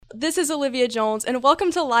This is Olivia Jones, and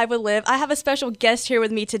welcome to Live with Liv. I have a special guest here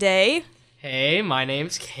with me today. Hey, my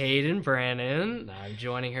name's Caden Brannon. I'm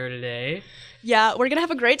joining her today. Yeah, we're going to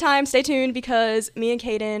have a great time. Stay tuned because me and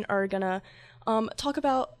Caden are going to talk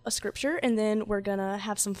about a scripture, and then we're going to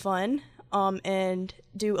have some fun and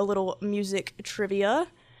do a little music trivia.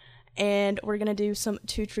 And we're going to do some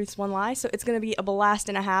Two Truths, One Lie, so it's going to be a blast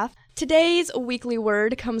and a half. Today's weekly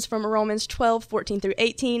word comes from Romans 12:14 through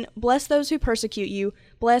 18. Bless those who persecute you.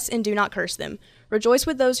 Bless and do not curse them. Rejoice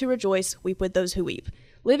with those who rejoice. Weep with those who weep.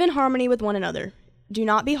 Live in harmony with one another. Do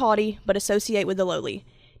not be haughty, but associate with the lowly.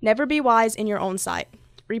 Never be wise in your own sight.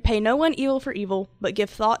 Repay no one evil for evil, but give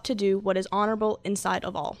thought to do what is honorable in sight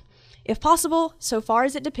of all. If possible, so far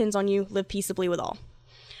as it depends on you, live peaceably with all.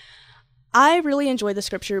 I really enjoy the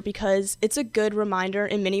scripture because it's a good reminder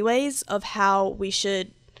in many ways of how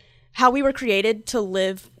we were created to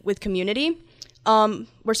live with community.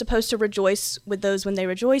 We're supposed to rejoice with those when they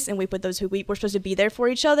rejoice and weep with those who weep. We're supposed to be there for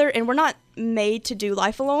each other, and we're not made to do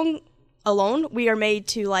life alone. We are made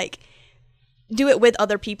to do it with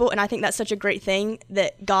other people, and I think that's such a great thing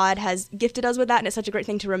that God has gifted us with that, and it's such a great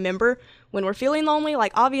thing to remember when we're feeling lonely.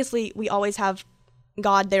 Obviously, we always have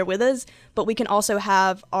God there with us, but we can also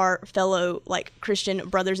have our fellow Christian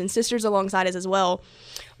brothers and sisters alongside us as well.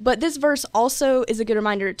 But this verse also is a good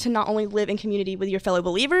reminder to not only live in community with your fellow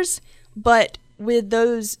believers, but with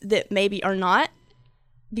those that maybe are not,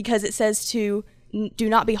 because it says to do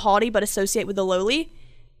not be haughty, but associate with the lowly.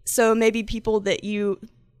 So maybe people that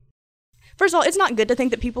first of all, it's not good to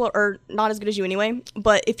think that people are not as good as you anyway,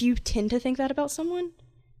 but if you tend to think that about someone,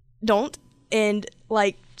 don't, and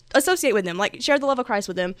associate with them, share the love of Christ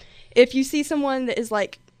with them. If you see someone that is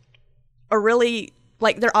they're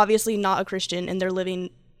obviously not a Christian and they're living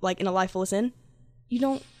in a life full of sin, you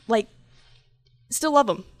don't still love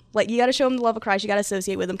them. You got to show them the love of Christ. You got to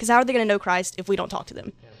associate with them, because how are they going to know Christ if we don't talk to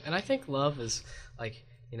them? Yeah. And I think love is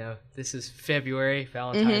this is February,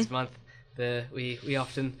 Valentine's month. We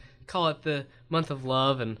often call it the month of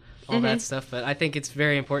love and all that stuff, but I think it's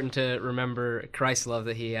very important to remember Christ's love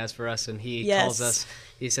that he has for us, and he calls us,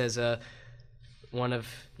 he says, one of,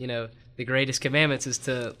 the greatest commandments is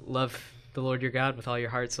to love the Lord your God with all your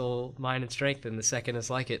heart, soul, mind, and strength, and the second is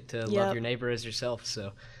like it, to love your neighbor as yourself,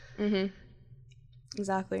 so.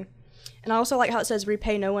 Exactly. And I also like how it says,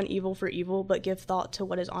 repay no one evil for evil, but give thought to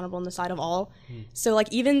what is honorable in the sight of all. So,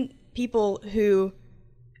 even people who,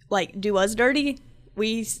 do us dirty,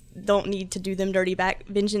 we don't need to do them dirty back.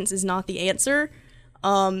 Vengeance is not the answer,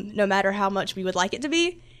 no matter how much we would like it to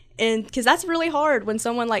be. And because that's really hard when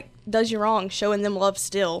someone does you wrong, showing them love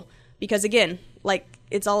still. Because again,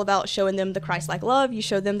 it's all about showing them the Christ-like love. You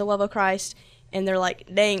show them the love of Christ, and they're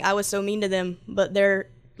dang, I was so mean to them, but they're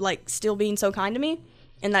still being so kind to me.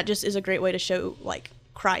 And that just is a great way to show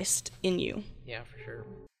Christ in you. Yeah, for sure.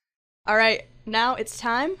 All right, now it's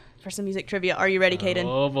time for some music trivia. Are you ready, Caden?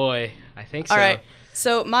 Oh boy, I think so. All right.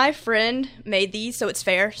 So my friend made these, so it's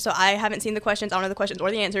fair. So I haven't seen the questions. I don't know the questions or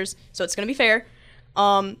the answers, so it's going to be fair.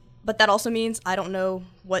 But that also means I don't know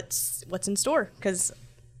what's in store, because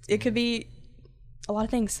it could be a lot of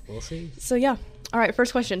things. We'll see. So yeah. All right,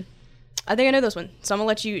 first question. I think I know this one, so I'm going to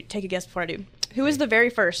let you take a guess before I do. Who is the very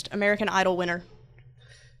first American Idol winner?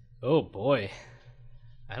 Oh boy.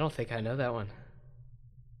 I don't think I know that one.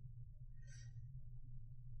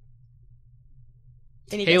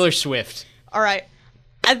 Taylor Swift. All right.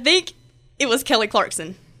 I think it was Kelly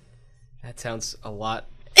Clarkson. That sounds a lot.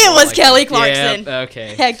 It was Kelly Clarkson. Yeah,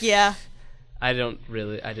 okay. Heck yeah. I didn't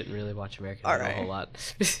really watch American Idol a whole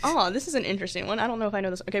lot. Oh, this is an interesting one. I don't know if I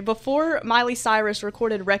know this. Okay, before Miley Cyrus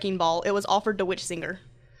recorded Wrecking Ball, it was offered to which singer?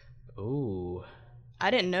 Ooh.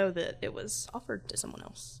 I didn't know that it was offered to someone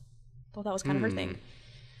else. Thought that was kind of her thing.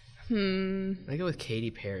 I go with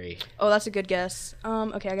Katy Perry. Oh, that's a good guess.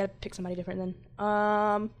 Okay, I gotta pick somebody different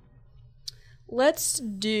then. Let's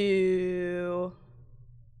do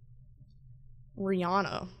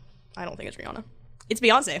Rihanna. I don't think it's Rihanna. It's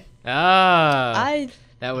Beyonce. Ah.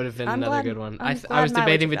 That would have been another good one. I was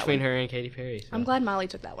debating between her and Katy Perry. So. I'm glad Miley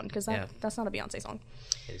took that one, because that's not a Beyonce song.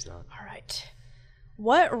 It is not. All right.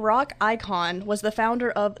 What rock icon was the founder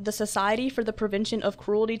of the Society for the Prevention of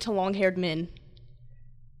Cruelty to Long-Haired Men?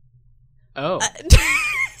 Oh.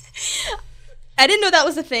 I didn't know that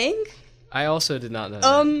was a thing. I also did not know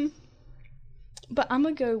that. But I'm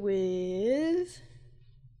going to go with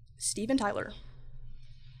Steven Tyler.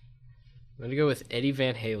 I'm going to go with Eddie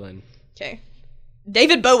Van Halen. Okay.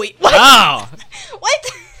 David Bowie. What? Wow.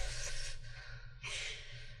 What?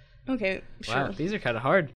 Okay, sure. Wow, these are kind of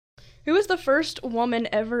hard. Who was the first woman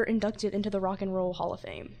ever inducted into the Rock and Roll Hall of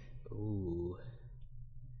Fame? Ooh.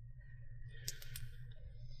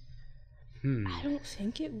 I don't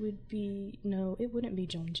think it would be. No, it wouldn't be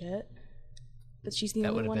Joan Jett. But she's the That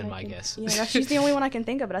only would one. have been my guess. Yeah, she's the only one I can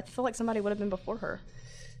think of. But I feel like somebody would have been before her.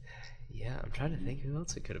 Yeah, I'm trying to think who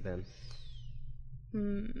else it could have been.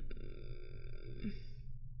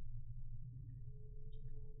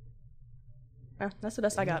 That's the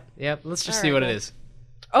best I got. Yeah, let's just All see right, what cool. it is.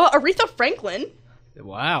 Oh, Aretha Franklin.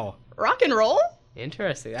 Wow, Rock and roll.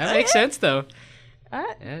 interesting. That makes sense though. Uh,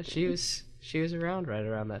 Yeah, she was around right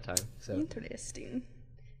around that time. So Interesting.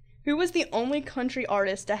 Who was the only country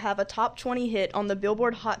artist to have a top 20 hit on the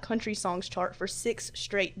Billboard Hot Country Songs chart for 6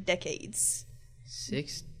 straight decades?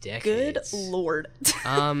 6 decades. Good lord.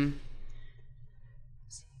 I'm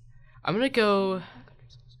gonna go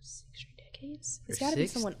 6 straight decades? for It's gotta be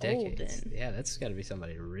 6 someone decades. old then. Yeah, that's gotta be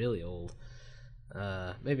somebody really old.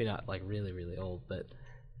 Maybe not like really, really old, but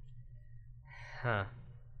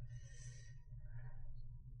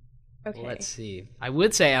Okay. let's see. I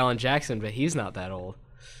would say Alan Jackson, but he's not that old.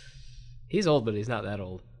 He's old, but he's not that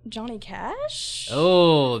old. Johnny Cash?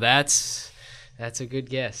 Oh, that's a good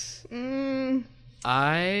guess. Yeah,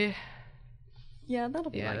 that'll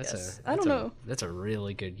be my guess. I don't know. That's a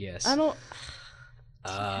really good guess. I don't.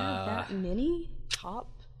 Do you have that many top?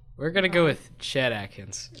 We're gonna go with Chet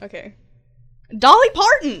Atkins. Okay. Dolly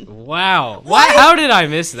Parton. Wow. What? How did I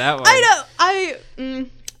miss that one? I know.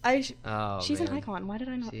 She's man. an icon. Why did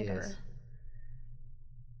I not She think of is. her?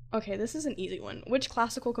 Okay, this is an easy one. Which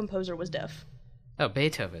classical composer was deaf? Oh,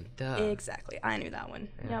 Beethoven. Duh. Exactly. I knew that one.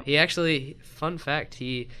 Yeah. Yep. He actually, fun fact,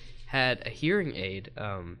 he had a hearing aid,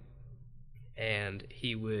 and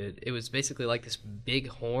it was basically like this big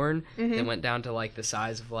horn that went down to like the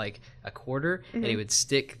size of like a quarter, and he would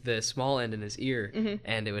stick the small end in his ear,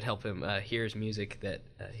 and it would help him hear his music that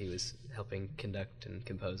he was helping conduct and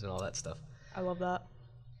compose and all that stuff. I love that.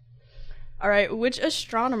 All right, which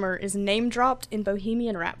astronomer is name dropped in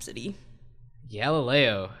Bohemian Rhapsody?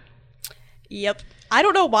 Galileo. Yep. I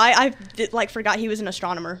don't know why I forgot he was an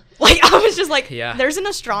astronomer. Like I was just like, Yeah. There's an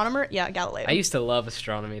astronomer. Yeah, Galileo. I used to love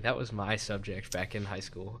astronomy. That was my subject back in high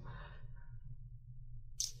school.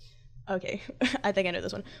 Okay, I think I know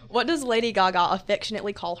this one. What does Lady Gaga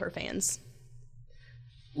affectionately call her fans?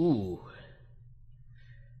 Ooh.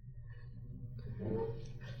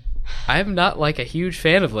 I'm not like a huge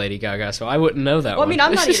fan of Lady Gaga, so I wouldn't know that Well, one. I mean,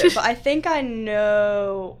 I'm not either, but I think I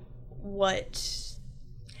know what.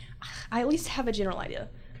 I at least have a general idea.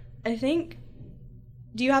 I think.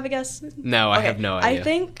 Do you have a guess? No, I have no idea. I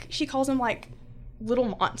think she calls them like little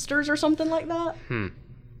monsters or something like that.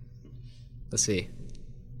 Let's see.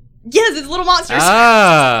 Yes, it's little monsters.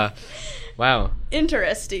 Ah! Wow.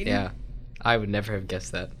 Interesting. Yeah. I would never have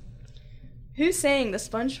guessed that. Who sang the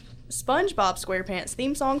SpongeBob SquarePants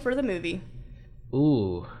theme song for the movie?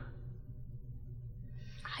 Ooh.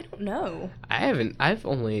 I don't know. I've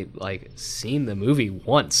only, like, seen the movie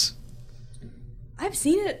once. I've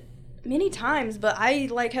seen it many times, but I,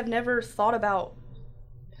 have never thought about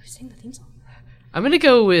who sang the theme song. I'm gonna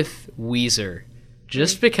go with Weezer.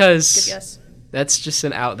 Just because... Good guess. That's just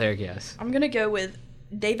an out there guess. I'm gonna go with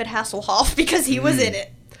David Hasselhoff because he was in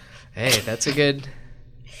it. Hey, that's a good...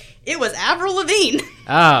 It was Avril Lavigne.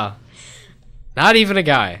 Ah. Not even a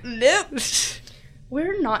guy. Nope.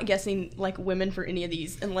 We're not guessing, women for any of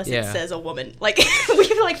these unless it Yeah. says a woman. We,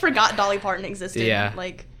 forgot Dolly Parton existed. Yeah.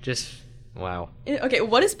 Just... Wow. Okay,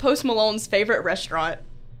 what is Post Malone's favorite restaurant?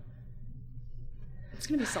 It's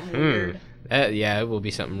gonna be something weird. Yeah, it will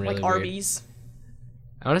be something really Like weird. Arby's.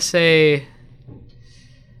 I want to say...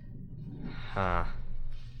 I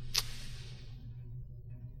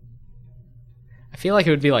feel like it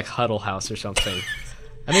would be like Huddle House or something.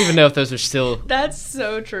 I don't even know if those are still That's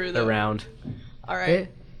so true, though. around. All right.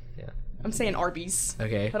 Yeah. I'm saying Arby's.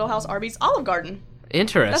 Okay. Huddle House, Arby's, Olive Garden.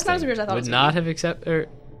 Interesting. That's not as weird as I thought it Would was not gonna have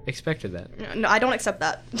expected that. No, I don't accept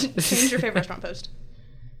that. Change your favorite restaurant post.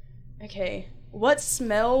 Okay. What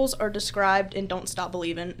smells are described in Don't Stop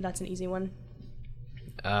Believin'? That's an easy one.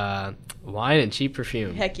 Wine and cheap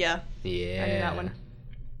perfume. Heck yeah. Yeah. I knew that one.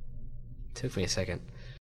 Took me a second.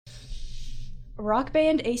 Rock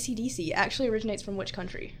band AC/DC actually originates from which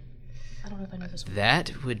country? I don't know if I know this one.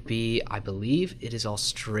 That would be, I believe it is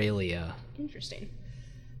Australia. Interesting.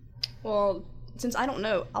 Well, since I don't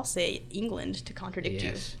know, I'll say England to contradict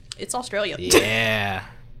you. It's Australia. Yeah.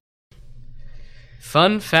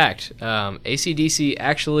 Fun fact, AC/DC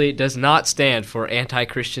actually does not stand for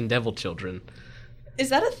Anti-Christian Devil Children. Is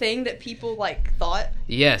that a thing that people like thought?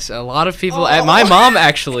 Yes, a lot of people. My mom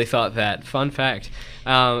actually thought that. Fun fact.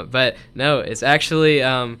 But no, it's actually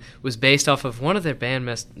was based off of one of their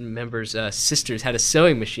band members' sisters had a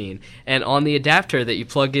sewing machine, and on the adapter that you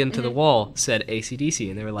plug into the wall said AC/DC,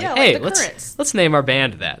 and they were like, "Hey, let's name our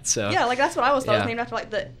band that." So yeah, like that's what I always thought it was named after, like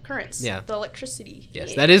the currents, the electricity.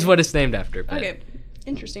 Yes, that is what it's named after. But okay,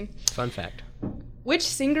 interesting. Fun fact. Which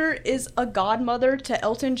singer is a godmother to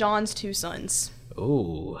Elton John's 2 sons?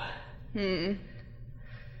 Ooh. Who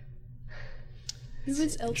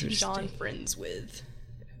is Elton John friends with?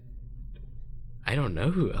 I don't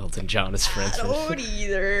know who Elton John is friends with. I don't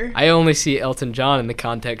either. I only see Elton John in the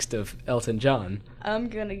context of Elton John. I'm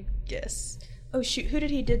gonna guess. Oh shoot, who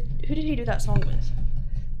did he do that song with?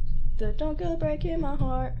 The Don't Go Breaking My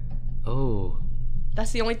Heart. Oh.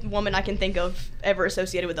 That's the only woman I can think of ever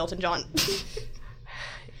associated with Elton John.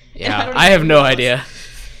 Yeah, I have no idea.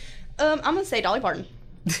 I'm gonna say Dolly Parton.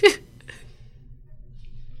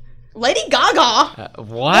 Lady Gaga.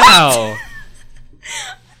 Wow.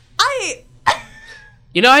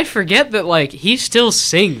 I forget that like he still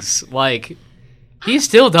sings. Like he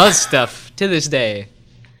still does stuff to this day.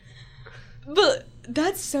 But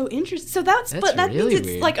that's so interesting. So that really means it's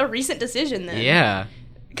weird. Like a recent decision then. Yeah.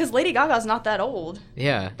 Because Lady Gaga's not that old.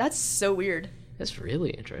 Yeah. That's so weird. That's really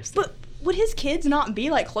interesting. But would his kids not be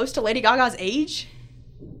like close to Lady Gaga's age?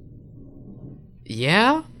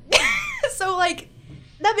 Yeah. So like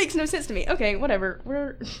that makes no sense to me. Okay, whatever.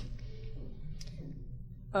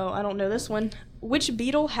 Oh, I don't know this one. Which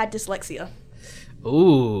Beatle had dyslexia?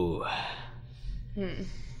 Ooh. I'm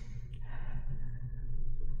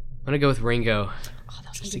gonna go with Ringo. Oh, that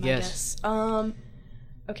was just a guess.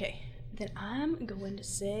 Okay. Then I'm going to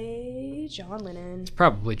say John Lennon. It's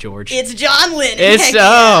probably George. It's John Lennon.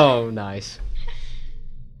 Oh, nice.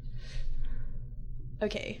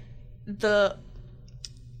 Okay. The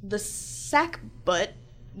sackbut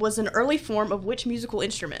was an early form of which musical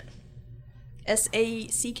instrument? Sackbut.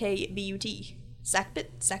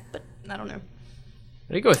 Sackbut. I don't know. I'm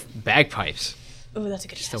gonna go with bagpipes. Oh, that's a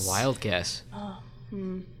good guess. Just a wild guess.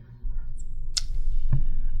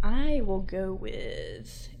 I will go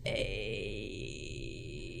with a...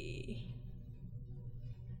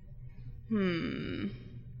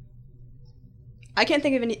 I can't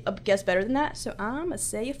think of a guess better than that, so I'm gonna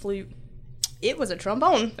say a flute. It was a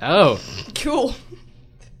trombone. Oh. Cool.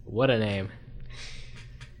 What a name.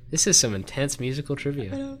 This is some intense musical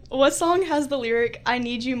trivia. What song has the lyric, I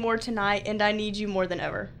need you more tonight and I need you more than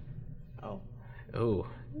ever? Oh,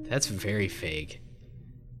 that's very vague.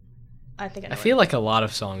 I think I know I feel like a lot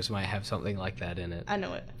of songs might have something like that in it. I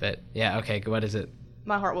know it. But, yeah, okay, what is it?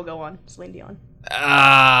 My Heart Will Go On, Celine Dion.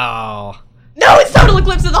 Oh. No, it's Total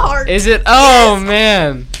Eclipse of the Heart! Is it? Oh, yes!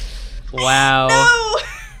 Man. Wow. No!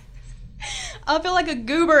 I feel like a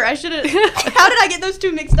goober. I should've... How did I get those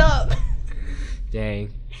two mixed up?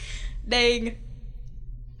 Dang.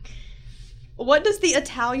 What does the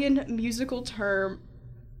Italian musical term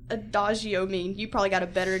adagio mean? You probably got a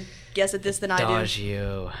better guess at this than I do.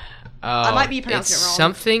 Adagio. Oh, I might be pronouncing it wrong.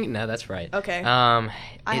 Something... No, that's right. Okay. I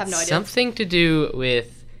have no idea. It's something to do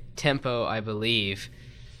with tempo, I believe.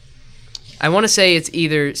 I want to say it's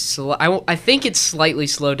either... I think it's slightly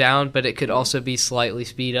slowed down, but it could also be slightly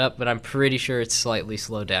speed up, but I'm pretty sure it's slightly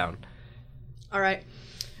slowed down. All right.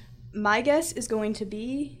 My guess is going to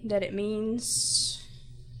be that it means...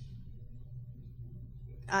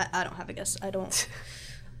 I don't have a guess.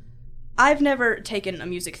 I've never taken a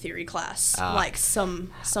music theory class like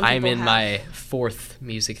some people I'm in have. my 4th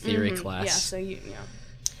music theory class. Yeah, so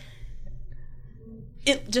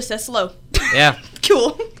it just says slow. Yeah.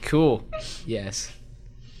 Cool. Yes.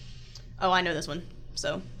 Oh, I know this one.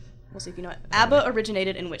 So, we'll see if you know it. ABBA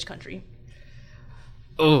originated in which country?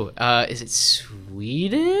 Oh, is it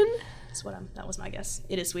Sweden? That was my guess.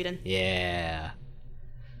 It is Sweden. Yeah.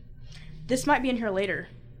 This might be in here later.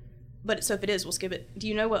 But so if it is, we'll skip it. Do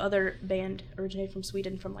you know what other band originated from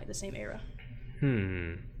Sweden from like the same era?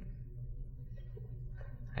 I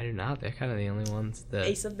do not. They're kind of the only ones that...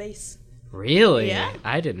 Ace of Base. Really? Yeah.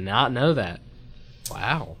 I did not know that.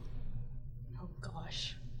 Wow. Oh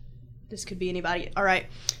gosh. This could be anybody. All right.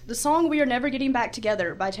 The song We Are Never Getting Back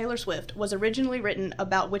Together by Taylor Swift was originally written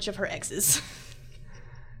about which of her exes?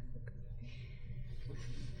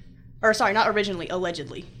 Or sorry, not originally,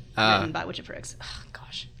 allegedly. Written by which of her exes? Oh,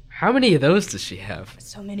 gosh. How many of those does she have?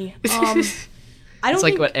 So many. It's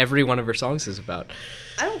like what every one of her songs is about.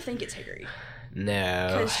 I don't think it's Harry. No.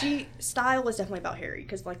 Because style is definitely about Harry,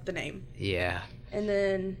 because like the name. Yeah. And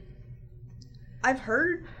then I've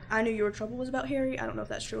heard I Knew Your Trouble was about Harry. I don't know if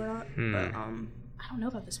that's true or not. But I don't know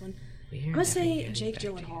about this one. I'm going to say Jake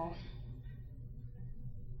Gyllenhaal.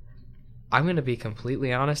 I'm going to be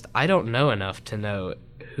completely honest. I don't know enough to know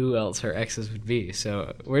who else her exes would be.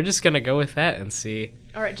 So we're just going to go with that and see.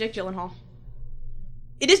 All right, Jake Gyllenhaal.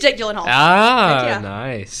 It is Jake Gyllenhaal. Ah, yeah.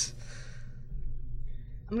 Nice.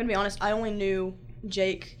 I'm going to be honest. I only knew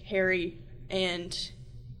Jake, Harry, and...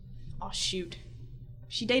 Oh, shoot.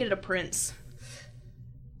 She dated a prince.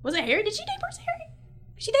 Was it Harry? Did she date Prince Harry?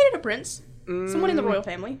 She dated a prince. Someone in the royal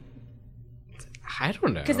family. I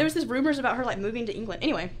don't know. Because there was this rumors about her, like, moving to England.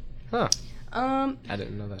 Anyway. Huh. I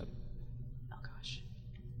didn't know that. Oh, gosh.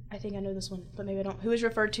 I think I know this one, but maybe I don't. Who is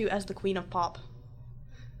referred to as the Queen of Pop?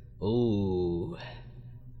 Ooh.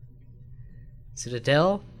 Is it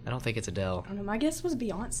Adele? I don't think it's Adele. I don't know. My guess was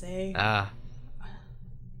Beyonce. Ah.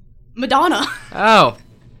 Madonna. Oh.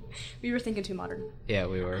 We were thinking too modern. Yeah,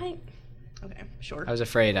 we were. Okay, sure. I was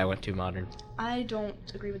afraid I went too modern. I don't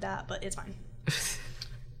agree with that, but it's fine.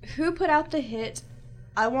 Who put out the hit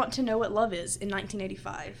I Want to Know What Love Is in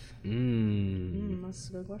 1985? That's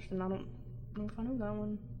a good question. I don't know if I know that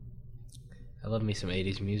one. I love me some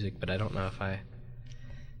 80s music, but I don't know if I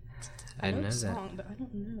know the that. Song, but I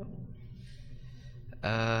don't know.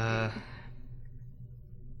 I'm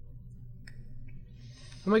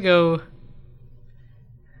gonna go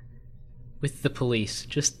with The Police,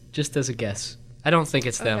 just as a guess. I don't think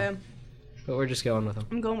it's them, but we're just going with them.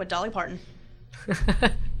 I'm going with Dolly Parton.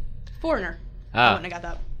 Foreigner. Ah. I wouldn't have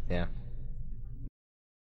got Yeah.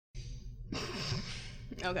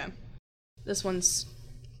 that. Okay. This one's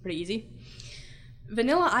pretty easy.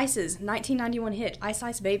 Vanilla Ice's 1991 hit, Ice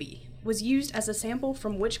Ice Baby, was used as a sample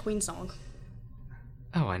from which Queen song?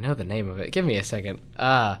 Oh, I know the name of it. Give me a second.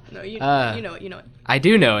 No, you know it. I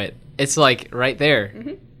do know it. It's like right there.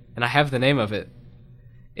 Mm-hmm. And I have the name of it.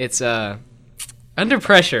 It's Under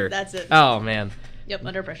Pressure. That's it. Oh man. Yep,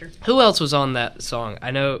 Under Pressure. Who else was on that song?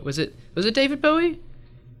 I know was it David Bowie?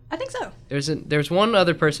 I think so. There's one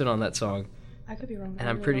other person on that song. I could be wrong. And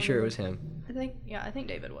I'm pretty sure it was him. I think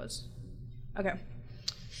David was. Okay.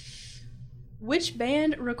 Which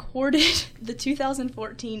band recorded the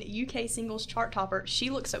 2014 UK singles chart topper,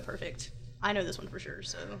 She Looks So Perfect? I know this one for sure,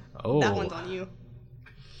 so that one's on you.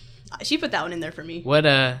 She put that one in there for me. What,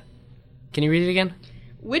 can you read it again?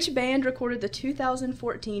 Which band recorded the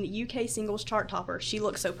 2014 UK singles chart topper, She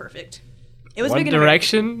Looks So Perfect? It was One big in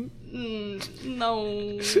Direction?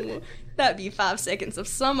 No. That'd be 5 Seconds of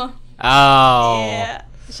Summer. Oh. Yeah.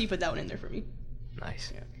 She put that one in there for me.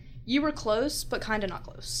 Nice. Yeah. You were close, but kind of not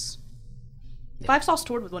close. Yeah. Five Sauce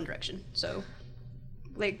toured with One Direction, so,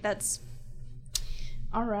 like, that's...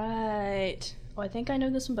 All right. Oh, I think I know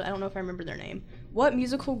this one, but I don't know if I remember their name. What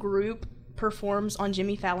musical group performs on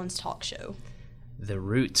Jimmy Fallon's talk show? The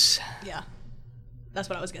Roots. Yeah. That's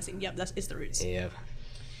what I was guessing. Yep, it's The Roots. Yeah.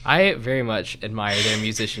 I very much admire their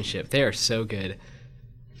musicianship. They are so good.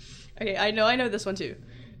 Okay, I know this one too.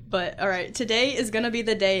 But, all right, today is going to be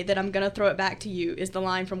the day that I'm going to throw it back to you is the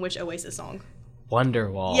line from which Oasis song?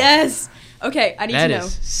 Wonderwall. Yes! Okay, I need to know. That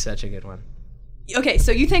is such a good one. Okay,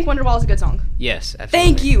 so you think Wonderwall is a good song? Yes,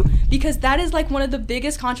 absolutely. Thank you, because that is like one of the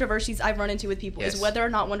biggest controversies I've run into with people is whether or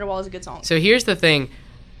not Wonderwall is a good song. So here's the thing.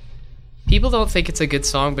 People don't think it's a good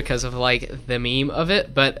song because of, like, the meme of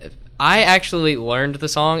it, but I actually learned the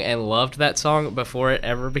song and loved that song before it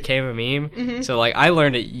ever became a meme. Mm-hmm. So, like, I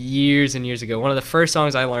learned it years and years ago. One of the first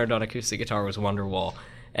songs I learned on acoustic guitar was Wonderwall,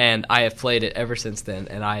 and I have played it ever since then,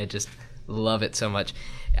 and I just love it so much.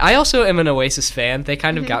 I also am an Oasis fan. They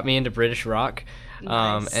kind of got me into British rock,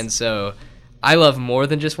 Nice. And so I love more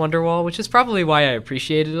than just Wonderwall, which is probably why I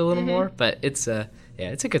appreciate it a little more, but it's a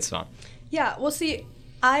good song. Yeah, well, see,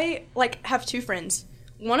 I, like, have two friends.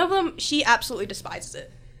 One of them, she absolutely despises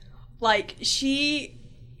it. Like,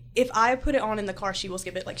 if I put it on in the car, she will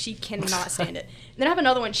skip it. Like, she cannot stand it. And then I have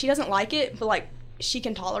another one, she doesn't like it, but, like, she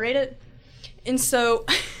can tolerate it. And so,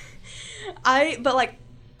 I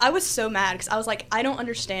was so mad because I was like, I don't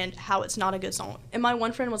understand how it's not a good song. And my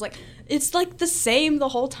one friend was like, it's, like, the same the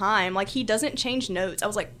whole time. Like, he doesn't change notes. I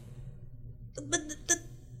was like, but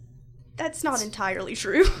that's not entirely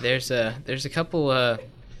true. There's a couple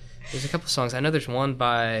songs. I know there's one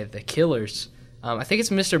by The Killers. I think it's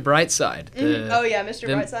Mr. Brightside. Oh, yeah, Mr.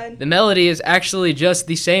 Brightside. The melody is actually just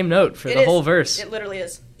the same note for the whole verse. It literally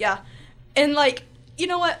is. Yeah. And, like, you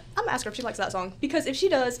know what? I'm going to ask her if she likes that song. Because if she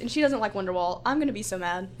does, and she doesn't like Wonderwall, I'm going to be so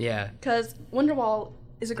mad. Yeah. Because Wonderwall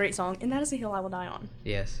is a great song, and that is a hill I will die on.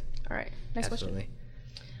 Yes. All right. Next Absolutely. question.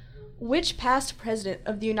 Which past president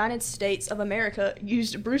of the United States of America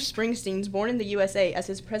used Bruce Springsteen's Born in the USA as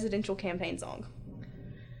his presidential campaign song?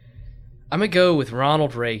 I'm going to go with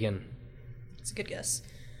Ronald Reagan. It's a good guess.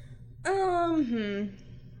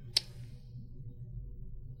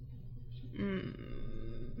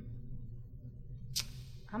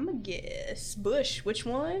 I'm gonna guess Bush. Which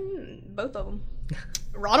one? Both of them.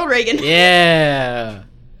 Ronald Reagan. Yeah.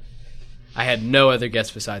 I had no other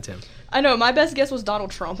guess besides him. I know, my best guess was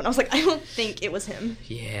Donald Trump, and I was like, I don't think it was him.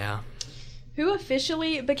 Yeah. Who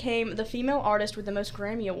officially became the female artist with the most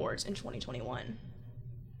Grammy Awards in 2021?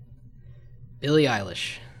 Billie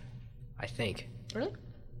Eilish, I think. Really?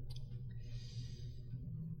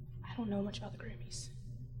 I don't know much about the Grammys.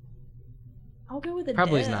 I'll go with Adele.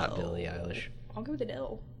 Probably not Billie Eilish. I'll go with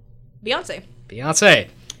Adele. Beyonce. Beyonce.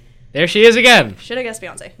 There she is again. Should have guessed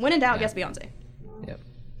Beyonce. When in doubt, guess Beyonce. Yep.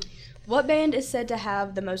 What band is said to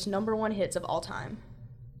have the most #1 hits of all time?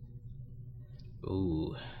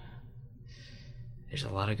 Ooh. There's a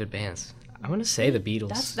lot of good bands. I want to say the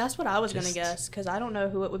Beatles. That's what I was going to guess, because I don't know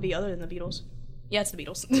who it would be other than the Beatles. Yeah, it's the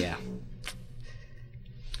Beatles. Yeah.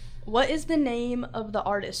 What is the name of the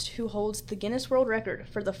artist who holds the Guinness World Record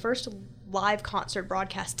for the first live concert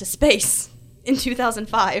broadcast to space in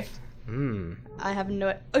 2005? I have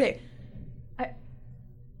no... Okay.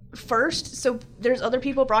 First, so there's other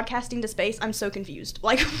people broadcasting to space? I'm so confused.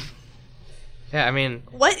 Like... Yeah, I mean...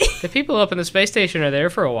 What? The people up in the space station are there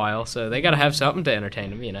for a while, so they gotta have something to entertain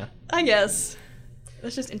them, you know? I guess.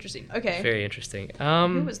 That's just interesting. Okay. Very interesting.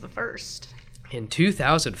 Who was the first? In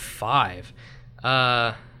 2005,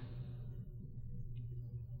 I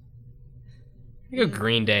go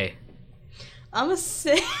Green Day. I'm gonna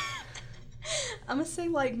say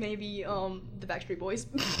like maybe the Backstreet Boys.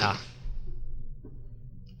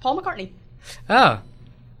 Paul McCartney. Oh,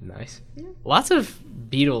 nice. Yeah. Lots of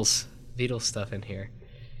Beatles stuff in here.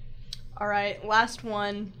 All right, last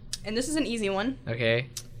one, and this is an easy one. Okay.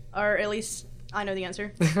 Or at least I know the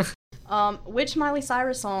answer. Which Miley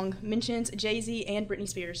Cyrus song mentions Jay-Z and Britney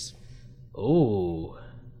Spears? Ooh.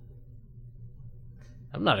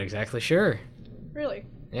 I'm not exactly sure. Really?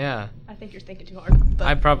 Yeah. I think you're thinking too hard. But...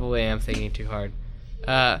 I probably am thinking too hard.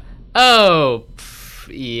 Yeah.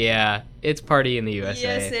 It's Party in the USA.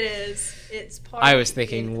 Yes, it is. It's Party I was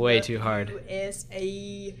thinking in way the too hard.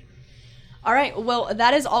 USA. All right, well,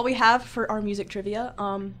 that is all we have for our music trivia.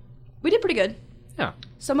 We did pretty good. Yeah.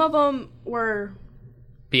 Some of them were...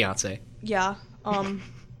 Beyonce. Yeah.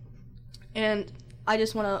 And I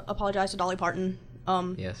just want to apologize to Dolly Parton.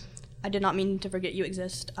 Yes. I did not mean to forget you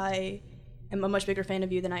exist. I am a much bigger fan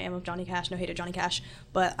of you than I am of Johnny Cash. No hate at Johnny Cash,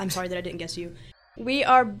 but I'm sorry that I didn't guess you. We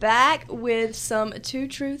are back with some 2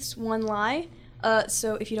 truths, 1 lie.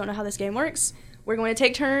 So if you don't know how this game works, we're going to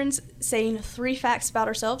take turns saying 3 facts about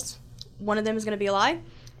ourselves. One of them is going to be a lie,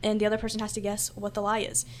 and the other person has to guess what the lie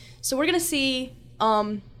is. So we're going to see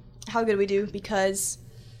how good we do, because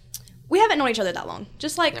we haven't known each other that long,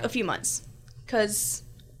 just like a few months. Because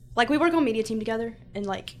like we work on media team together, and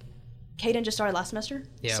like Caden just started last semester.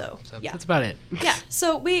 Yeah. So yeah, that's about it. Yeah.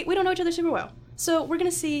 So we don't know each other super well. So we're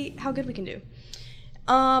going to see how good we can do.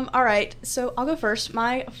 All right. So I'll go first.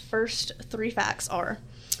 My first 3 facts are: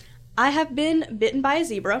 I have been bitten by a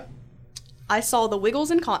zebra. I saw the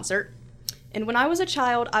Wiggles in concert. And when I was a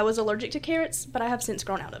child, I was allergic to carrots, but I have since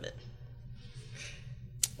grown out of it.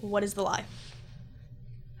 What is the lie?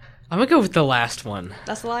 I'm gonna go with the last one.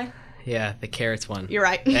 That's the lie? Yeah, the carrots one. You're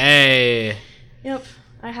right. Hey. Yep.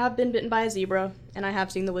 I have been bitten by a zebra, and I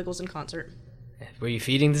have seen the Wiggles in concert. Were you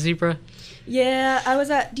feeding the zebra? Yeah, I was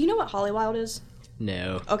at... Do you know what Hollywild is?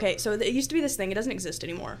 No. Okay, so it used to be this thing. It doesn't exist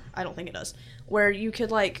anymore. I don't think it does. Where you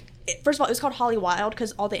could, like... First of all, it was called Hollywild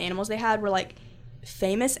because all the animals they had were, like,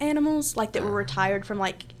 famous animals, like, that were retired from,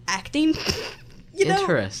 like, acting. You know?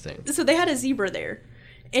 Interesting. So they had a zebra there.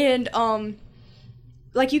 And,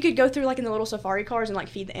 like, you could go through, like, in the little safari cars and, like,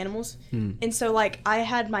 feed the animals. And so, like, I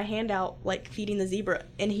had my hand out, like, feeding the zebra,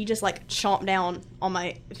 and he just, like, chomped down on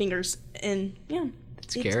my fingers. And, yeah.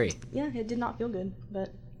 It's scary. Yeah, it did not feel good,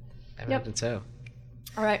 but... I imagine so.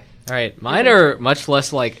 All right. Mine are much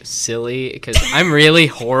less, like, silly, because I'm really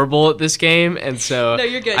horrible at this game, and so no,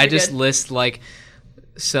 you're good, I just list, like,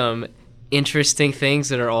 some interesting things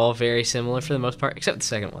that are all very similar for the most part, except the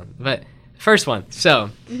second one. But first one. So,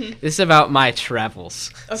 this is about my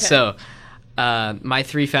travels. Okay. So, my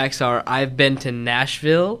 3 facts are: I've been to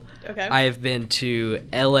Nashville, okay, I have been to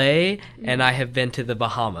LA, and I have been to the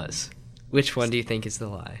Bahamas. Which one do you think is the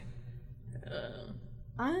lie?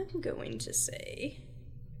 I'm going to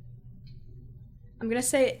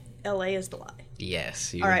say LA is the lie.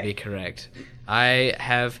 Yes, you would be correct. I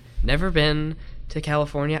have never been to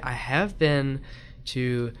California. I have been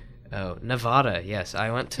to Nevada. Yes,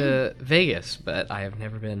 I went to Vegas, but I have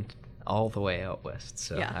never been all the way out west.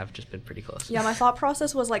 So I've just been pretty close. Yeah, my thought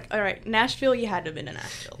process was like, all right, Nashville, you had to have been to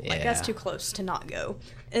Nashville. Yeah. Like, that's too close to not go.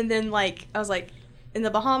 And then, like, I was like, in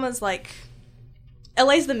the Bahamas, like,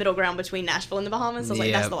 LA's the middle ground between Nashville and the Bahamas. So I was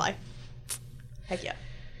like, that's the lie. Heck yeah.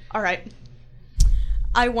 All right.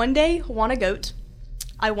 I one day want a goat.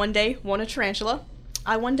 I one day want a tarantula.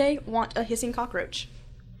 I one day want a hissing cockroach.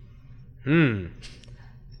 I'm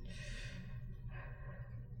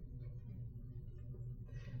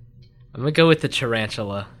gonna go with the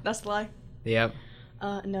tarantula. That's the lie. Yep.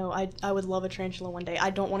 No, I would love a tarantula one day. I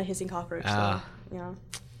don't want a hissing cockroach, so, yeah.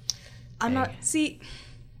 I'm dang. not, see,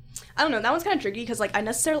 I don't know, that one's kind of tricky, because, like, I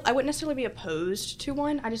wouldn't necessarily be opposed to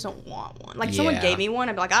one, I just don't want one. Like, if someone gave me one,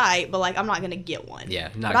 I'd be like, alright, but, like, I'm not gonna get one. Yeah,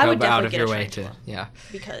 not but go out of your way to,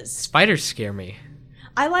 Because spiders scare me.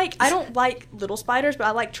 I don't like little spiders, but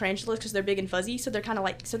I like tarantulas because they're big and fuzzy, so they're kind of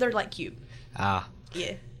like, cute. Ah.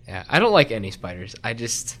 Yeah. Yeah, I don't like any spiders. I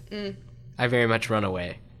very much run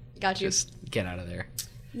away. Got you. Just get out of there.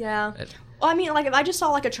 Yeah. Well, I mean, like, if I just saw,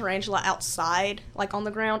 like, a tarantula outside, like, on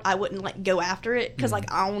the ground, I wouldn't, like, go after it, because,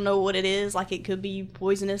 like, I don't know what it is. Like, it could be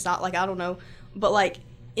poisonous, not, like, I don't know. But, like,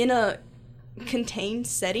 in a contained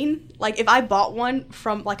setting, like, if I bought one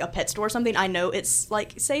from, like, a pet store or something, I know it's,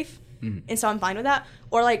 like, safe. And so I'm fine with that.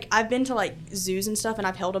 Or, like, I've been to, like, zoos and stuff, and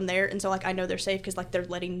I've held them there, and so, like, I know they're safe because, like, they're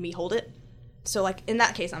letting me hold it. So, like, in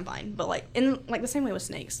that case, I'm fine. But, like, in, like, the same way with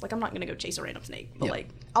snakes. Like, I'm not going to go chase a random snake. But, like,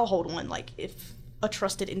 I'll hold one, like, if a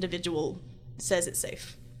trusted individual says it's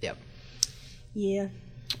safe. Yep. Yeah.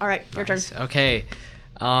 All right, your turn. Okay.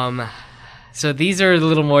 So these are a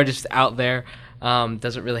little more just out there.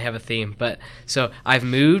 Doesn't really have a theme. But, so, I've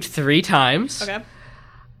moved 3 times. Okay.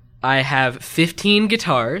 I have 15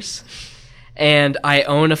 guitars, and I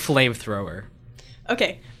own a flamethrower.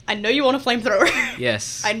 Okay, I know you want a flamethrower.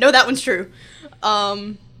 Yes. I know that one's true.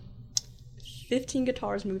 15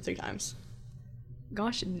 guitars moved 3 times.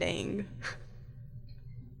 Gosh dang.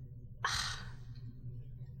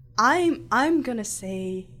 I'm gonna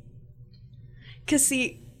say, cause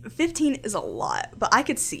see, 15 is a lot, but I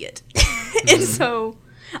could see it, and so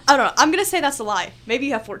I don't know. I'm gonna say that's a lie. Maybe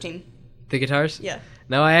you have 14. The guitars? Yeah.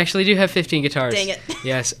 No, I actually do have 15 guitars. Dang it.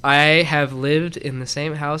 Yes, I have lived in the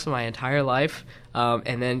same house my entire life,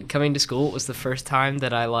 and then coming to school was the first time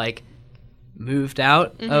that I, like, moved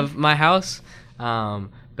out of my house.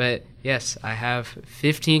 But, yes, I have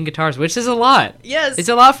 15 guitars, which is a lot. Yes. It's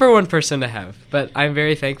a lot for one person to have, but I'm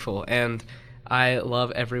very thankful, and I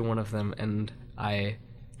love every one of them, and I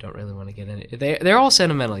don't really want to get in it. They're all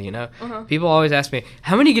sentimental, you know? People always ask me,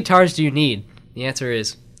 how many guitars do you need? The answer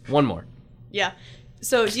is, 1 more. Yeah.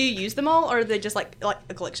 So do you use them all, or are they just like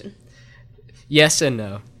a collection? Yes and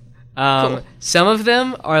no. Cool. Some of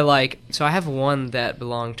them are like, so I have one that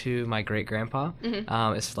belonged to my great grandpa.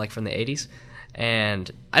 It's like from the 80s, and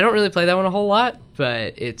I don't really play that one a whole lot,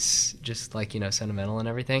 but it's just like, you know, sentimental and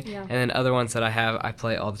everything. Yeah. And then other ones that I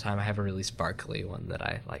play all the time. I have a really sparkly one that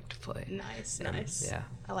I like to play. Nice. Yeah,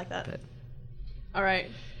 I like that. All right.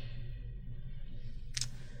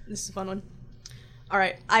 This is a fun one. All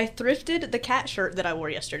right, I thrifted the cat shirt that I wore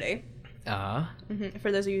yesterday. For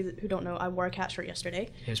those of you who don't know, I wore a cat shirt yesterday.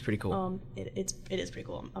 It was pretty cool. It is pretty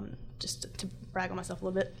cool. Just to brag on myself a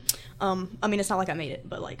little bit. I mean, it's not like I made it,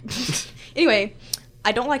 but like. Anyway,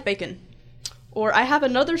 I don't like bacon. Or I have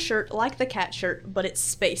another shirt like the cat shirt, but it's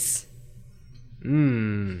space.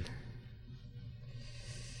 I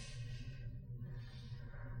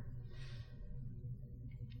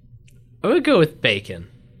would go with bacon.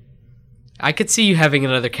 I could see you having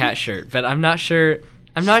another cat shirt, but I'm not sure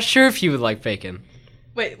if you would like bacon.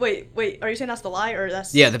 Wait. Are you saying that's the lie, or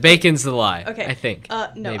that's... Yeah, the bacon's the lie. Okay. I think. No,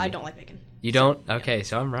 maybe. I don't like bacon. You don't? Okay,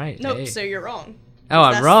 so I'm right. No, hey. so you're wrong. Oh,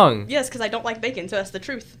 I'm wrong. Yes, because I don't like bacon, so that's the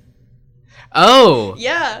truth. Oh.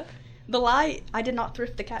 Yeah. The lie, I did not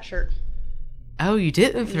thrift the cat shirt. Oh, you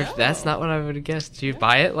didn't thrift? No. That's not what I would have guessed. Did you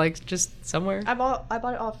buy it, like, just somewhere? I bought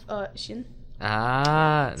it off Shein.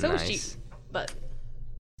 Ah, so nice. it was cheap, but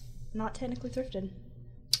not technically thrifted.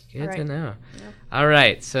 Good to know. Yeah. All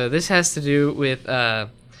right, so this has to do with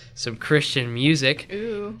some Christian music.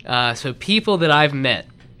 Ooh. So people that I've met.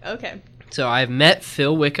 Okay. So I've met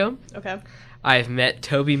Phil Wickham. Okay. I've met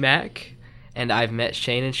Toby Mac, and I've met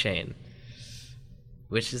Shane and Shane.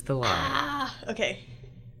 Which is the lie? Ah, okay.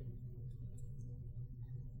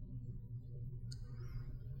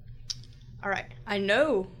 All right. I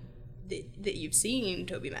know that you've seen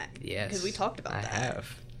Toby Mac. Yes. Because we talked about that. I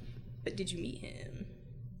have. But did you meet him?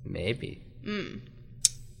 Maybe.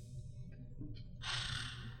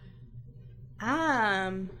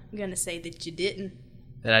 I'm gonna say that you didn't.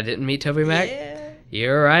 That I didn't meet Toby Mac? Yeah.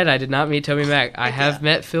 You're right, I did not meet Toby Mac. I have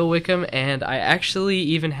met Phil Wickham, and I actually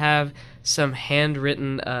even have some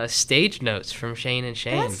handwritten stage notes from Shane and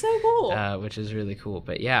Shane. That's so cool. Which is really cool.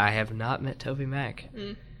 But yeah, I have not met Toby Mac.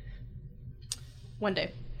 One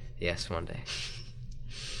day. Yes, one day.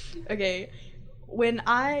 Okay.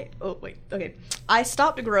 I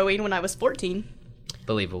stopped growing when I was 14.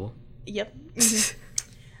 Believable. Yep.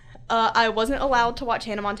 I wasn't allowed to watch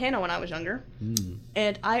Hannah Montana when I was younger.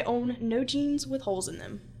 And I own no jeans with holes in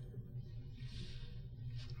them.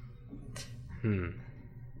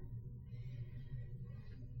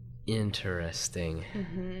 Interesting.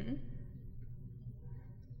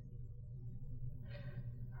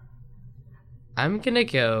 I'm gonna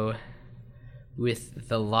go with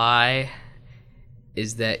the lie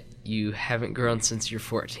is that you haven't grown since you're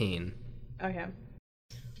 14. Okay.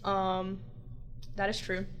 That is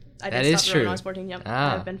true. I That did is stop growing when I true. was 14, yep.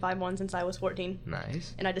 Ah. I've been 5'1" since I was 14.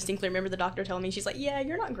 Nice. And I distinctly remember the doctor telling me, she's like, yeah,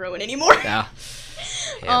 you're not growing anymore. Yeah,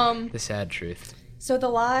 the sad truth. So the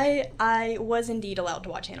lie, I was indeed allowed to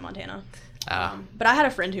watch Hannah Montana. Ah. But I had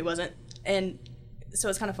a friend who wasn't. And so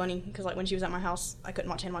it's kind of funny because like when she was at my house, I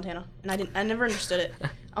couldn't watch Hannah Montana. And I never understood it.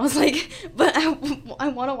 I was like, but I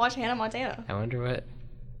want to watch Hannah Montana. I wonder what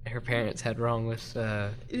her parents had wrong with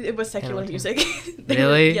It was secular Hannah music.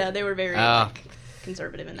 Really? Yeah, they were very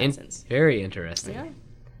conservative in that sense. Very interesting. Yeah.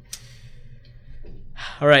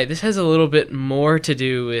 All right, this has a little bit more to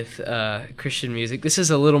do with Christian music. This is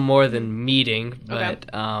a little more than meeting, but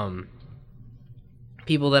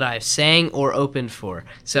people that I've sang or opened for.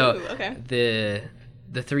 So Ooh, okay.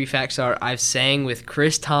 the three facts are: I've sang with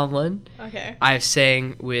Chris Tomlin. Okay. I've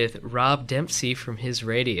sang with Rob Dempsey from his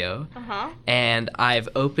radio. Uh-huh. And I've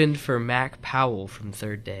opened for Mac Powell from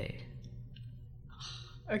Third Day.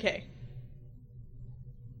 Okay.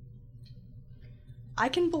 I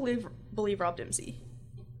can believe Rob Dempsey.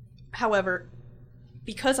 However,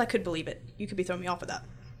 because I could believe it, you could be throwing me off with that.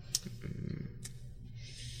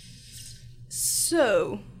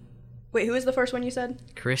 So, wait, who is the first one you said?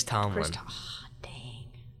 Chris Tomlin. Dang.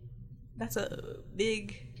 That's a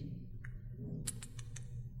big...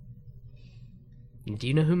 Do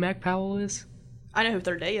you know who Mac Powell is? I know who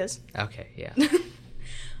Third Day is. Okay, yeah.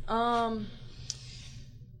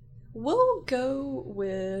 We'll go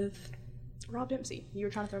with Rob Dempsey. You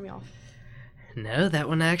were trying to throw me off. No, that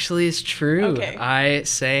one actually is true. Okay. I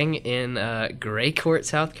sang in Gray Court,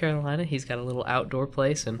 South Carolina. He's got a little outdoor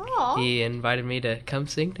place, and Aw. he invited me to come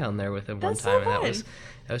sing down there with him That's one time, so and fun.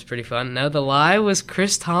 that was pretty fun. No, the lie was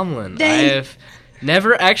Chris Tomlin. Dang. I have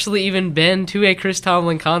never actually even been to a Chris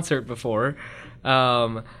Tomlin concert before.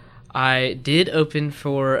 I did open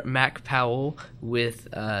for Mac Powell with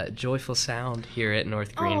Joyful Sound here at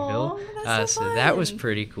North Greenville. Aw, that's so that was fun.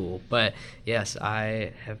 pretty cool. But yes,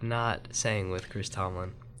 I have not sang with Chris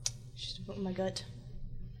Tomlin. Just put in my gut.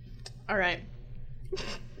 All right.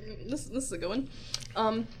 This is a good one.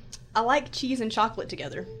 I like cheese and chocolate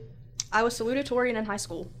together. I was salutatorian in high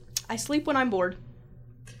school. I sleep when I'm bored.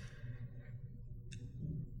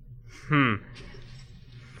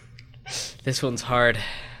 This one's hard.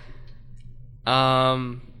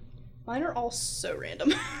 Mine are all so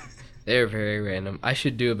random. They're very random. I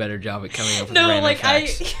should do a better job at coming up with No, random like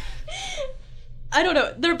facts. I don't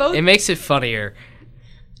know. They're both. It makes it funnier.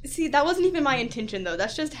 See, that wasn't even my intention though.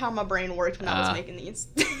 That's just how my brain worked when I was making these.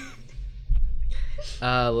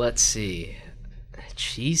 Let's see.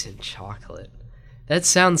 Cheese and chocolate. That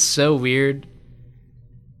sounds so weird.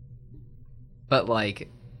 But like,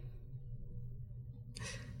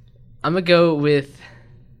 I'm gonna go with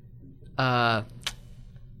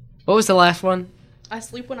what was the last one? I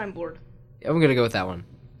sleep when I'm bored. I'm gonna go with that one.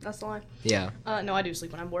 That's the line. Yeah. No, I do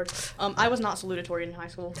sleep when I'm bored. I was not salutatorian in high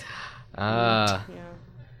school. Yeah.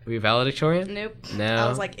 Were you valedictorian? Nope. No. I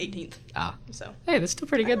was like 18th. Ah. So. Hey, that's still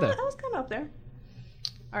pretty good though. I was kind of up there.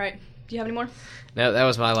 All right. Do you have any more? No, that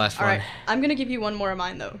was my last All one. right. I'm gonna give you one more of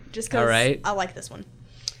mine though, just because All right. I like this one.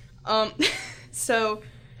 So,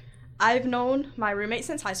 I've known my roommate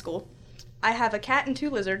since high school. I have a cat and 2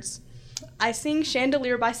 lizards. I sing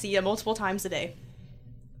Chandelier by Sia multiple times a day.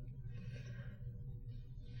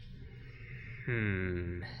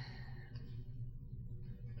 I'm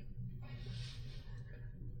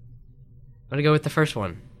gonna go with the first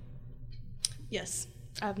one. Yes.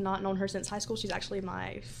 I've not known her since high school. She's actually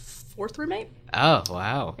my 4th roommate. Oh,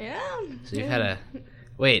 wow. Yeah. So you've had a...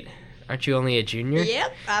 Wait, aren't you only a junior?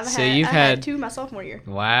 Yep. I've you've had had 2 my sophomore year.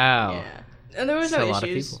 Wow. Yeah. And there was That's no a lot of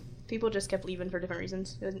issues. people. People just kept leaving for different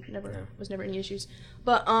reasons. It was never any issues.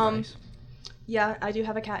 But Nice. yeah, I do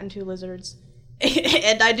have a cat and 2 lizards.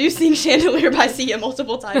 And I do sing Chandelier by Sia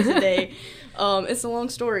multiple times a day. It's a long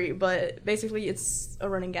story, but basically it's a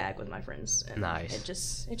running gag with my friends. And Nice.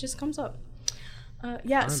 It just comes up.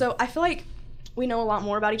 Yeah, so I feel like we know a lot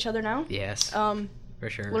more about each other now. Yes, for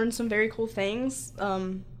sure. Learned some very cool things.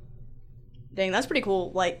 Dang, that's pretty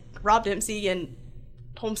cool. Like Rob Dempsey and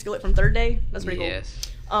Home Skillet from Third Day. That's pretty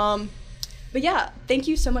Yes. cool. But yeah, thank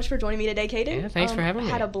you so much for joining me today, Caden. Yeah, thanks for having me.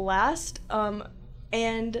 I had a blast.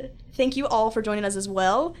 And thank you all for joining us as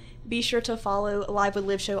well. Be sure to follow Live with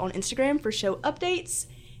Liv Show on Instagram for show updates.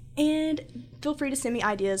 And feel free to send me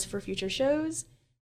ideas for future shows.